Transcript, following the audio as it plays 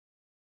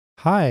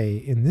Hi,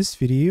 in this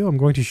video, I'm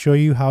going to show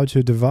you how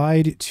to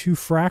divide two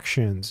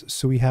fractions.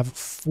 So we have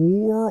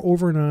 4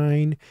 over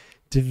 9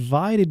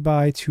 divided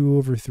by 2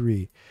 over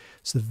 3.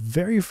 So the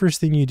very first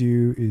thing you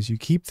do is you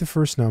keep the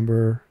first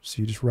number, so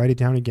you just write it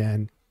down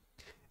again,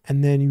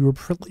 and then you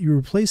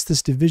replace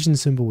this division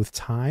symbol with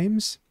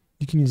times.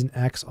 You can use an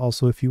X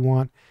also if you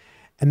want,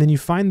 and then you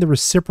find the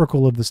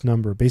reciprocal of this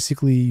number.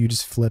 Basically, you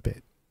just flip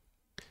it.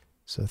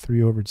 So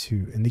 3 over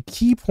 2. And the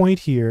key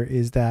point here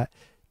is that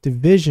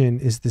division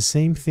is the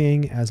same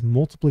thing as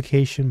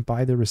multiplication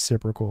by the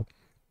reciprocal.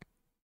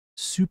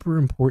 Super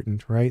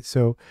important, right?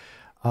 So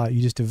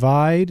you just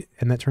divide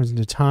and that turns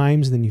into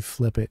times, and then you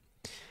flip it.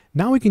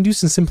 Now we can do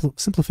some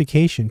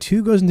simplification.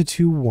 2 goes into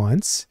 2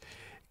 once.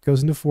 It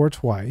goes into 4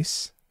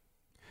 twice.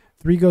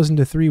 3 goes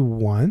into 3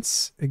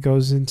 once. It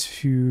goes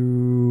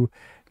into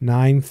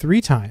 9 3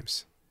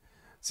 times.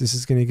 So this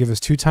is going to give us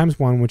 2 times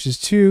 1, which is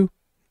 2.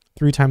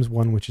 3 times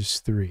 1, which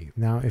is 3.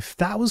 Now, if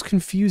that was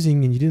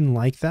confusing and you didn't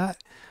like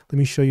that, let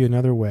me show you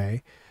another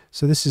way.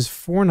 So this is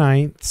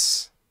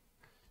 4/9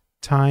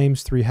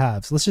 times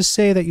 3/2. Let's just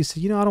say that you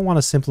said, I don't want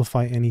to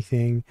simplify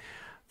anything.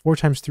 4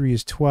 times 3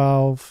 is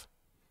 12.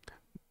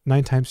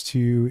 9 times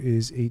 2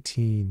 is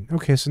 18.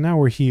 Okay, so now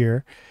we're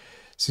here.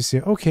 So you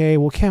say, okay,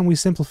 well, can we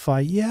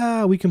simplify?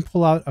 Yeah, we can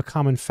pull out a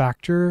common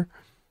factor.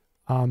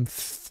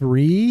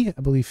 3,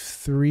 I believe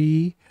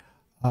 3.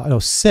 No,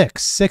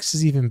 6. 6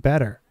 is even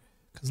better.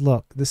 Because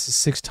look, this is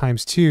 6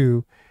 times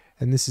 2,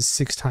 and this is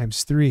 6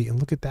 times 3. And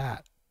look at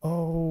that.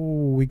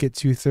 Oh, we get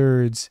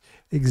 2/3.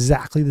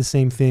 Exactly the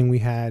same thing we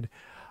had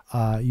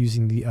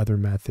using the other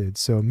method.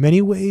 So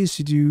many ways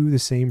to do the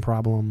same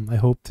problem. I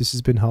hope this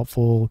has been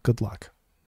helpful. Good luck.